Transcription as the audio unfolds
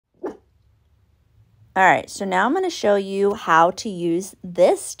All right, so now I'm going to show you how to use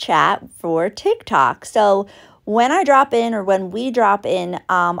this chat for TikTok. So when I drop in, or when we drop in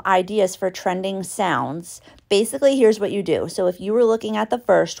ideas for trending sounds, basically here's what you do. So if you were looking at the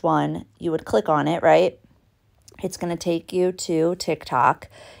first one, you would click on it, right? It's going to take you to TikTok.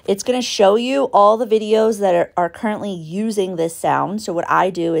 It's going to show you all the videos that are currently using this sound. So what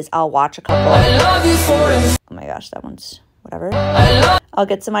I do is I'll watch a couple. Oh my gosh, that one's whatever. I'll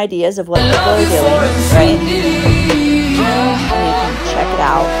get some ideas of what people are doing, right? And you can check it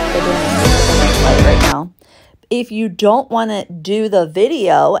out. They're doing this right now. If you don't want to do the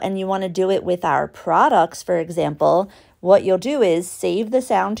video and you want to do it with our products, for example, what you'll do is save the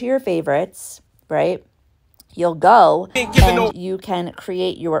sound to your favorites, right? You'll go and you can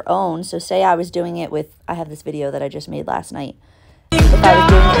create your own. So say I was doing it with, I have this video that I just made last night. If I was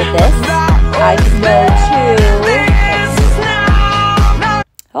doing it with this, I can go to,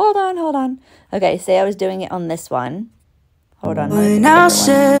 hold on. Okay, say I was doing it on this one. Hold on.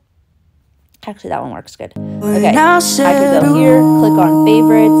 Actually, that one works good. Okay, I could go here, click on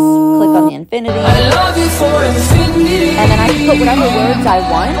favorites, click on the infinity, and then I can put whatever words I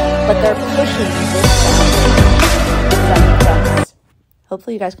want, but they're pushing this sound. Does that make sense?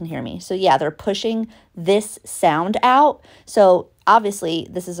 Hopefully you guys can hear me. So yeah, they're pushing this sound out. So obviously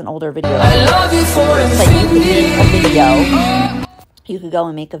this is an older video, but you could make a video. You could go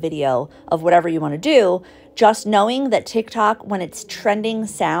and make a video of whatever you want to do, just knowing that TikTok, when it's trending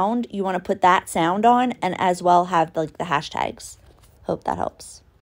sound, you want to put that sound on and as well have like the hashtags. Hope that helps.